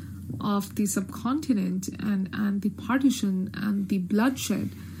of the subcontinent and the partition and the bloodshed.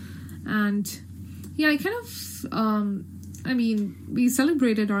 And I kind of we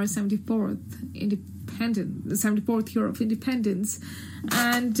celebrated our 74th year of independence,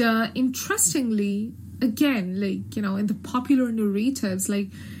 and interestingly, again, like, in the popular narratives, like,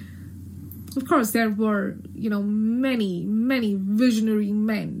 of course there were many visionary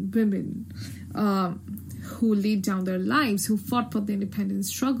men, women, who laid down their lives, who fought for the independence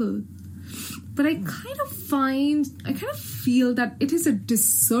struggle. But I kind of feel that it is a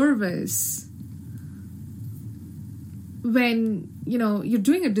disservice when, you're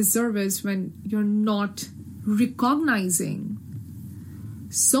doing a disservice when you're not recognizing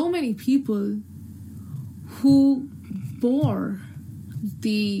so many people who bore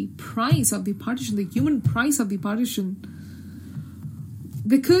the price of the partition, the human price of the partition,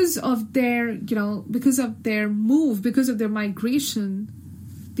 because of their move, because of their migration.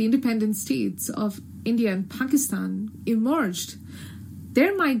 The independent states of India and Pakistan emerged.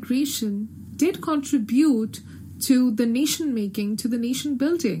 Their migration did contribute to the nation making, to the nation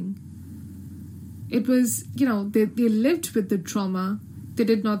building. It was, they lived with the trauma. They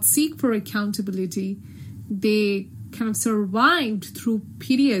did not seek for accountability. They kind of survived through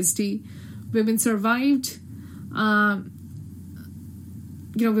PTSD. Women survived, women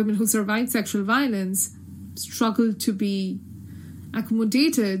who survived sexual violence struggled to be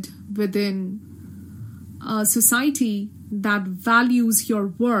accommodated within a society that values your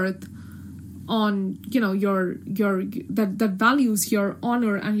worth on, that values your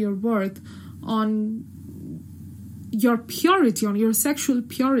honor and your worth on your purity, on your sexual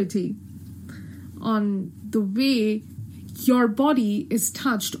purity, on the way your body is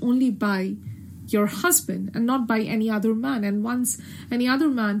touched only by your husband and not by any other man. And once any other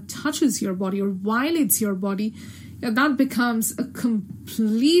man touches your body or violates your body, that becomes a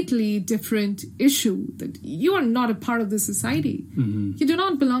completely different issue, that you are not a part of the society. Mm-hmm. You do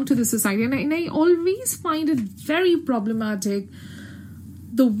not belong to the society. And I always find it very problematic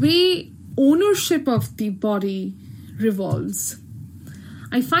the way ownership of the body revolves.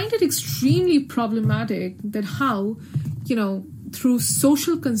 I find it extremely problematic that how, through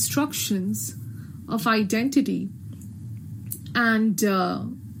social constructions of identity and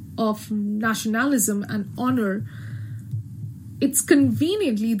of nationalism and honor, it's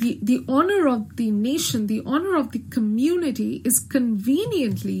conveniently, the honor of the nation, the honor of the community is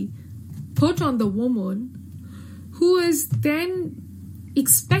conveniently put on the woman, who is then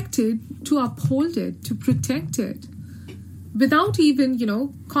expected to uphold it, to protect it, without even,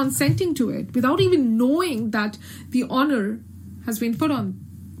 consenting to it, without even knowing that the honor has been put on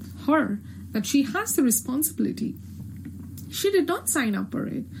her, that she has the responsibility. She did not sign up for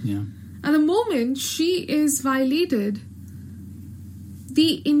it. Yeah. And the moment she is violated,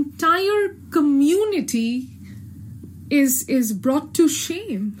 the entire community is brought to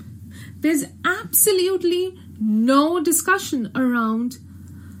shame. There's absolutely no discussion around,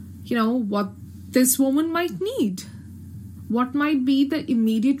 what this woman might need. What might be the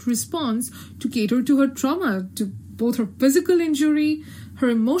immediate response to cater to her trauma, to both her physical injury, her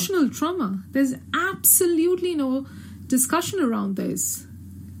emotional trauma. There's absolutely no discussion around this.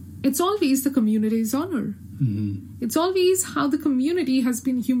 It's always the community's honor. Mm-hmm. It's always how the community has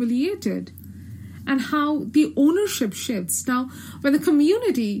been humiliated and how the ownership shifts. Now, when the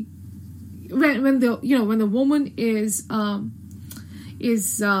community, when the woman is kind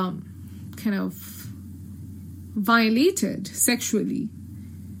of violated sexually,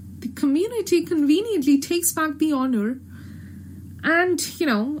 the community conveniently takes back the honor and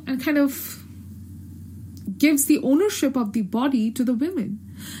kind of gives the ownership of the body to the women.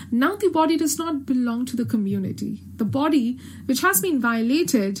 Now the body does not belong to the community. The body, which has been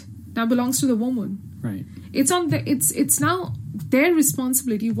violated, now belongs to the woman. Right. It's now their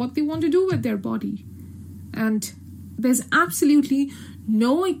responsibility what they want to do with their body. And there's absolutely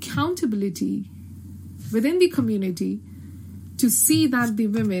no accountability within the community to see that the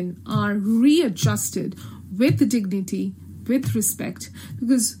women are readjusted with dignity, with respect,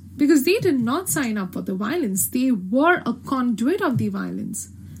 because they did not sign up for the violence. They were a conduit of the violence.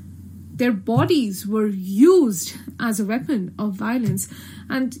 Their bodies were used as a weapon of violence.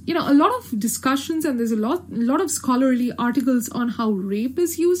 And, a lot of discussions, and there's a lot of scholarly articles on how rape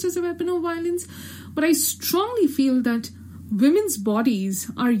is used as a weapon of violence. But I strongly feel that women's bodies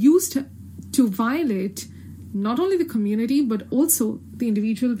are used to violate not only the community, but also the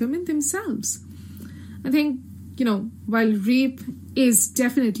individual women themselves. I think, while rape is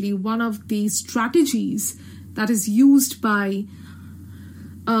definitely one of the strategies that is used by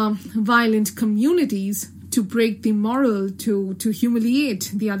violent communities to break the moral, to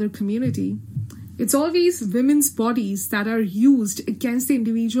humiliate the other community, it's always women's bodies that are used against the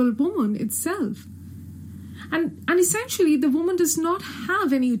individual woman itself. And essentially, the woman does not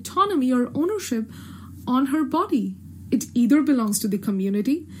have any autonomy or ownership on her body. It either belongs to the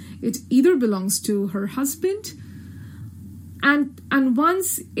community, it either belongs to her husband, and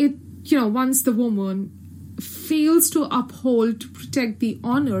once the woman fails to uphold, to protect the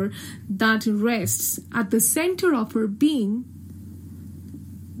honor that rests at the center of her being,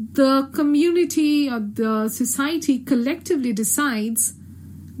 the community or the society collectively decides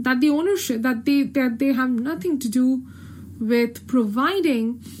that the ownership, that they have nothing to do with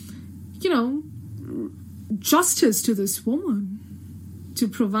providing, justice to this woman, to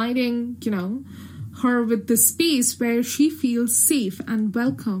providing, her with the space where she feels safe and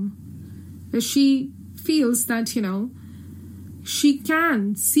welcome, where she feels that, she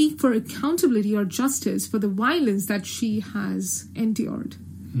can seek for accountability or justice for the violence that she has endured.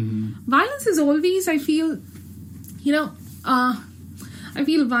 Mm-hmm. Violence is always, I feel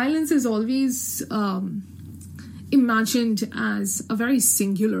violence is always imagined as a very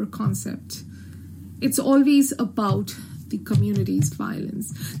singular concept. It's always about the community's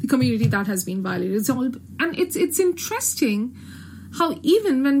violence, the community that has been violated. It's interesting how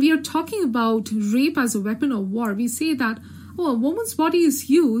even when we are talking about rape as a weapon of war, we say that, a woman's body is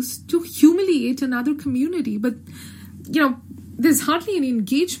used to humiliate another community. But, there's hardly any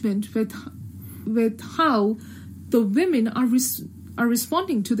engagement with how the women are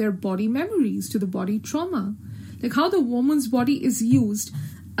responding to their body memories, to the body trauma. Like how the woman's body is used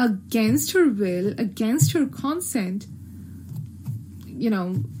against her will, against her consent,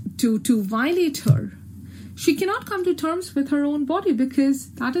 to violate her. She cannot come to terms with her own body because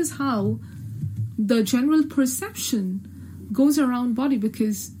that is how the general perception goes around body,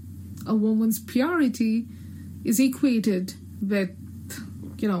 because a woman's purity is equated with,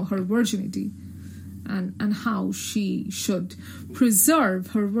 her virginity and how she should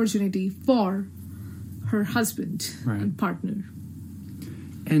preserve her virginity for her husband and partner.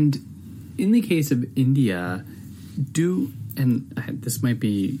 And in the case of India, this might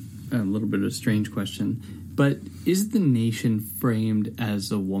be a little bit of a strange question, but is the nation framed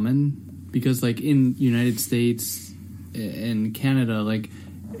as a woman? Because in United States and Canada,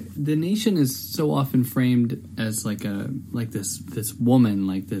 the nation is so often framed as this woman,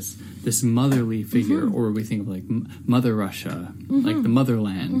 this motherly figure, mm-hmm. or we think of Mother Russia, mm-hmm. like the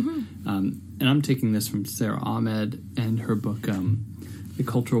motherland. Mm-hmm. And I'm taking this from Sarah Ahmed and her book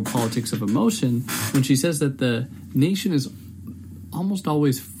the cultural politics of emotion when she says that the nation is almost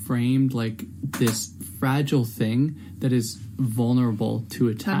always framed like this fragile thing that is vulnerable to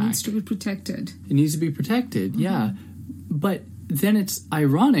attack. That needs to be protected. It needs to be protected, yeah. But then it's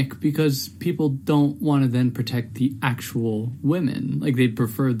ironic because people don't want to then protect the actual women. Like, they'd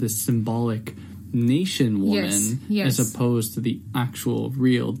prefer the symbolic nation woman as opposed to the actual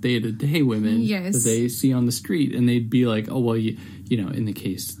real day-to-day women that they see on the street. And they'd be like, oh, well, you know, in the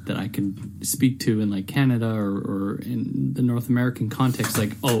case that I can speak to in like Canada or in the North American context,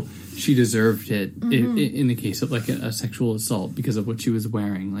 like, oh, she deserved it in the case of like a sexual assault because of what she was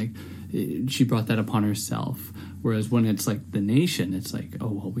wearing. Like, she brought that upon herself. Whereas when it's like the nation, it's like, oh,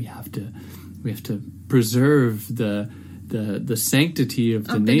 well, we have to preserve the sanctity of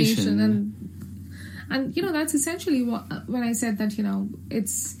the nation. And you know, that's essentially what, when I said that, you know,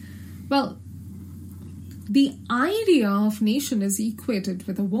 it's, well, the idea of nation is equated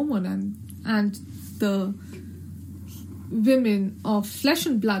with a woman, and the women of flesh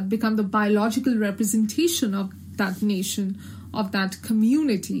and blood become the biological representation of that nation, of that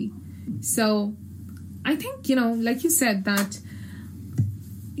community. So I think, you know, like you said, that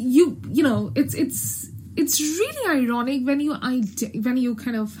you know, it's really ironic when you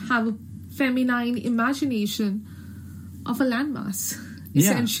kind of have a feminine imagination of a landmass,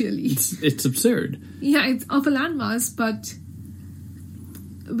 essentially. It's absurd. Yeah, it's of a landmass, but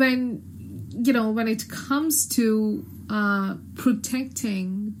when it comes to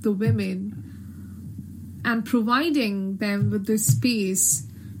protecting the women and providing them with the space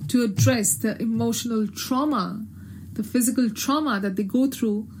to address the emotional trauma, the physical trauma that they go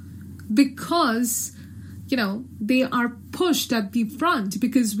through, because, you know, they are pushed at the front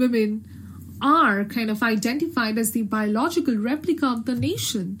because women are kind of identified as the biological replica of the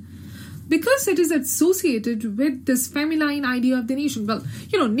nation, because it is associated with this feminine idea of the nation. Well,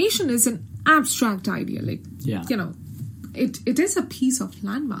 you know, nation is an abstract idea, like, you know, it is a piece of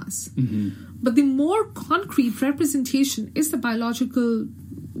landmass. But the more concrete representation is the biological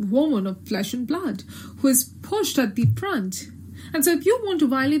woman of flesh and blood who is pushed at the front. And so if you want to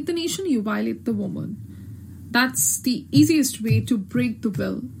violate the nation, you violate the woman. That's the easiest way to break the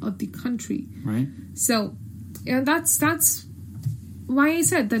will of the country. Right. So, yeah, that's why I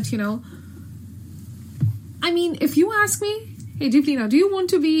said that, you know, I mean, if you ask me, hey, Deeplina, do you want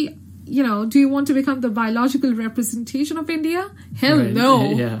to become the biological representation of India? Hell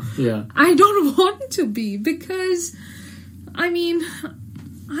no. Yeah. I don't want to be, because, I mean,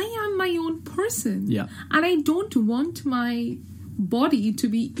 I am my own person. Yeah. And I don't want my body to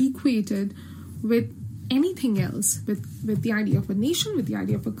be equated with anything else, with the idea of a nation, with the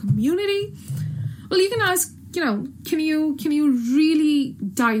idea of a community. Well, you can ask, you know, can you really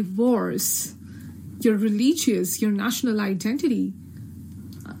divorce your your national identity?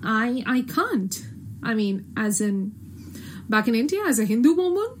 I can't. I mean, back in India, as a Hindu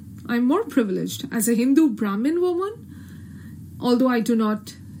woman, I'm more privileged. As a Hindu Brahmin woman, although I do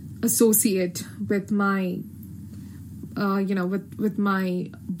not associate with my, with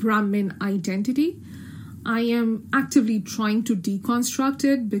my Brahmin identity, I am actively trying to deconstruct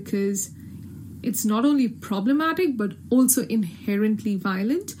it, because it's not only problematic but also inherently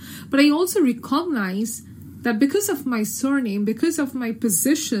violent. But I also recognize that because of my surname, because of my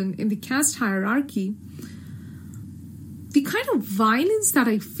position in the caste hierarchy, the kind of violence that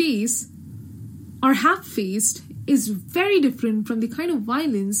I face or have faced is very different from the kind of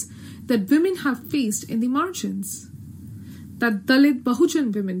violence that women have faced in the margins, that Dalit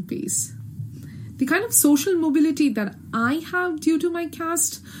Bahujan women face. The kind of social mobility that I have due to my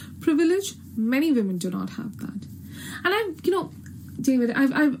caste privilege, many women do not have that. And David,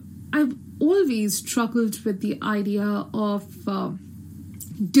 I've always struggled with the idea of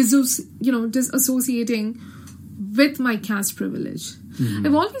disassociating with my caste privilege. Mm-hmm.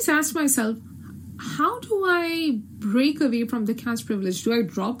 I've always asked myself, how do I break away from the caste privilege? Do I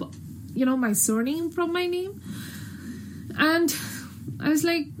drop, my surname from my name? And I was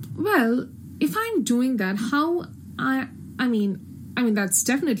like, well, if I'm doing that, I mean, that's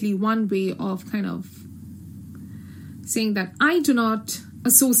definitely one way of kind of saying that I do not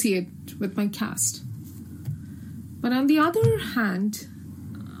associate with my caste. But on the other hand,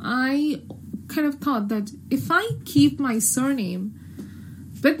 I kind of thought that if I keep my surname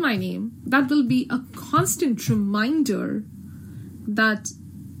with my name, that will be a constant reminder that,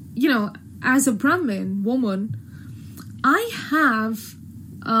 as a Brahmin woman, I have,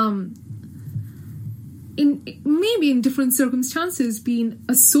 in different circumstances, been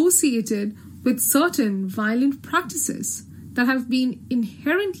associated with certain violent practices that have been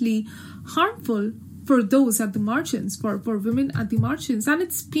inherently harmful for those at the margins, for women at the margins. And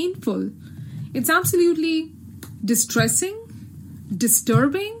it's painful. It's absolutely distressing,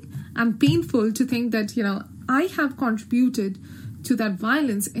 disturbing, and painful to think that, I have contributed to that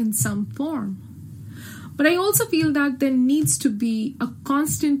violence in some form. But I also feel that there needs to be a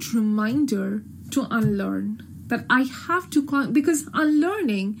constant reminder to unlearn. That I have to, because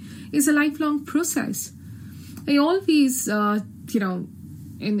unlearning is a lifelong process. I always,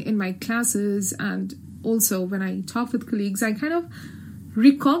 in my classes and also when I talk with colleagues, I kind of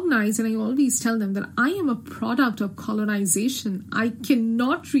recognize and I always tell them that I am a product of colonization. I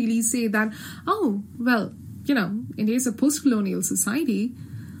cannot really say that, India is a post-colonial society.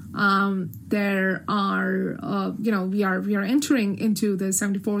 There are, we are entering into the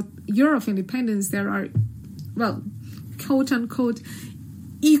 74th year of independence. There are, quote unquote,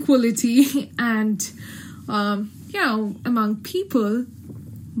 equality and, among people.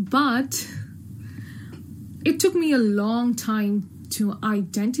 But it took me a long time to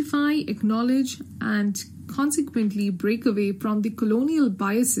identify, acknowledge, and consequently break away from the colonial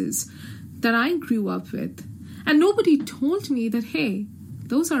biases that I grew up with. And nobody told me that, hey,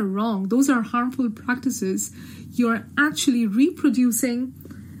 those are wrong. Those are harmful practices. You're actually reproducing,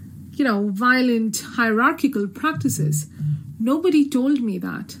 violent hierarchical practices. Nobody told me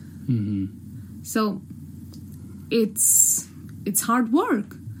that. Mm-hmm. So it's hard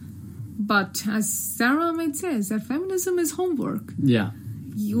work. But as Sarah Ahmed says, that feminism is homework. Yeah.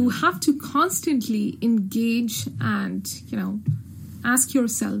 You have to constantly engage and, ask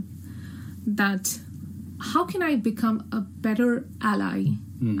yourself that how can I become a better ally?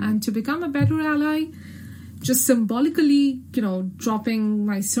 And to become a better ally, just symbolically, dropping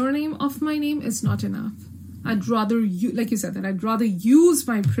my surname off my name is not enough. I'd rather, like you said, that I'd rather use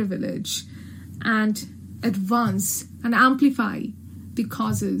my privilege and advance and amplify the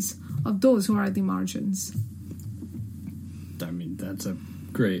causes of those who are at the margins. I mean, that's a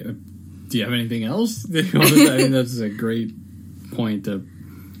great... do you have anything else? I mean, that's a great point to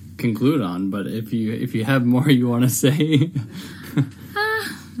conclude on, but if you have more you want to say...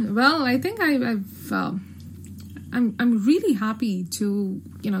 Well, I think I'm really happy to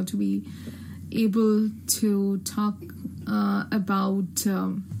be able to talk about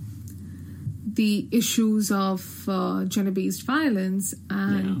the issues of gender-based violence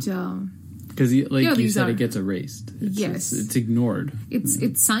and because you said it gets erased. It's ignored.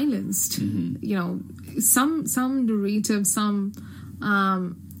 It's silenced. Mm-hmm. Some narratives, some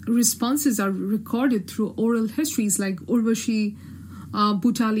responses are recorded through oral histories, like Urvashi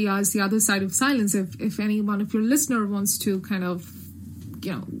Bhutalia's The Other Side of Silence. If anyone, if your listener wants to kind of,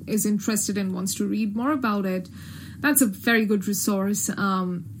 is interested and wants to read more about it, that's a very good resource.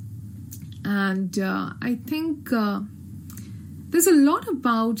 And I think there's a lot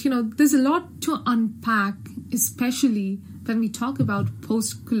about, there's a lot to unpack, especially when we talk about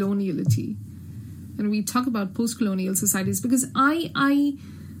post-coloniality. When we talk about post-colonial societies, because I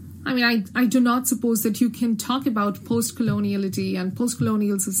do not suppose that you can talk about post-coloniality and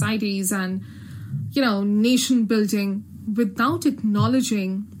post-colonial societies and, nation building without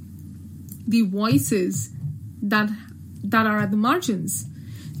acknowledging the voices that are at the margins,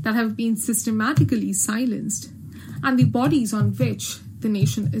 that have been systematically silenced, and the bodies on which the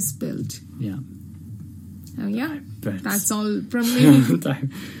nation is built. Yeah. That's all from me.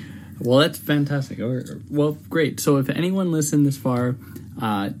 Well, that's fantastic. Well, great. So if anyone listened this far,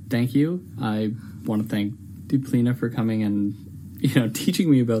 thank you. I want to thank Duplina for coming and teaching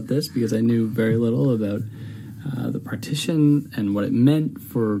me about this, because I knew very little about the partition and what it meant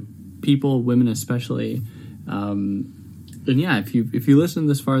for people, women especially. And yeah, if you listen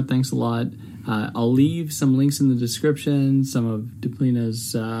this far, thanks a lot. I'll leave some links in the description, some of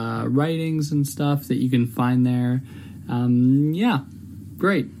Duplina's writings and stuff that you can find there. Yeah,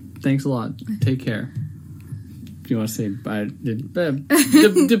 great. Thanks a lot. Take care. If you want to say bye,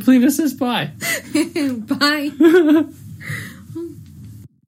 Duplina says bye. Bye.